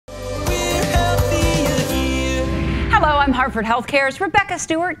Hartford HealthCare's Rebecca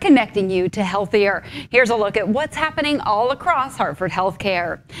Stewart connecting you to healthier. Here's a look at what's happening all across Hartford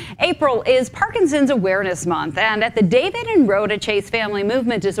HealthCare. April is Parkinson's Awareness Month, and at the David and Rhoda Chase Family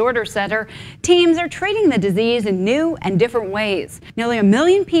Movement Disorder Center, teams are treating the disease in new and different ways. Nearly 1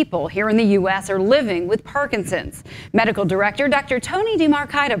 million people here in the U.S. are living with Parkinson's. Medical Director Dr. Tony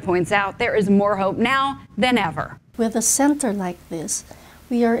DeMarcida points out there is more hope now than ever. With a center like this,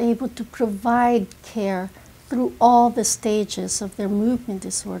 we are able to provide care through all the stages of their movement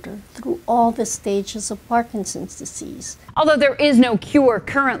disorder, through all the stages of Parkinson's disease. Although there is no cure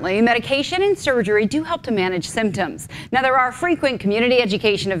currently, medication and surgery do help to manage symptoms. Now, there are frequent community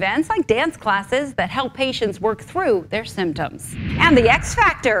education events like dance classes that help patients work through their symptoms. And the X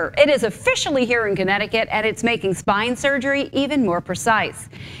Factor, it is officially here in Connecticut, and it's making spine surgery even more precise.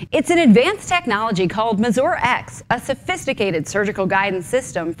 It's an advanced technology called Mazor X, a sophisticated surgical guidance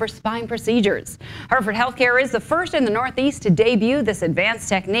system for spine procedures. Hartford HealthCare is the first in the Northeast to debut this advanced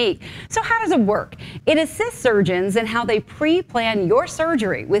technique. So how does it work? It assists surgeons in how they pre-plan your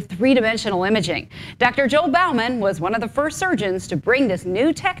surgery with three-dimensional imaging. Dr. Joel Bauman was one of the first surgeons to bring this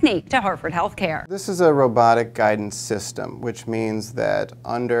new technique to Hartford HealthCare. This is a robotic guidance system, which means that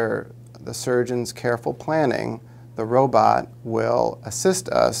under the surgeon's careful planning, the robot will assist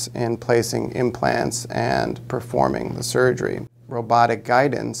us in placing implants and performing the surgery. Robotic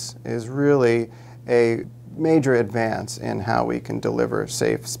guidance is really a major advance in how we can deliver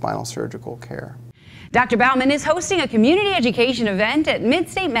safe spinal surgical care. Dr. Bauman is hosting a community education event at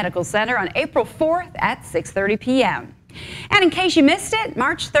Mid-State Medical Center on April 4th at 6:30 p.m. And in case you missed it,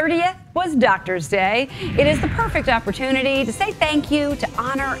 March 30th was Doctor's Day. It is the perfect opportunity to say thank you, to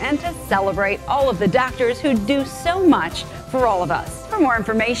honor, and to celebrate all of the doctors who do so much for all of us. For more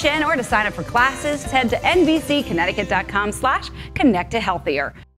information or to sign up for classes, head to nbcconnecticut.com/connect to healthier.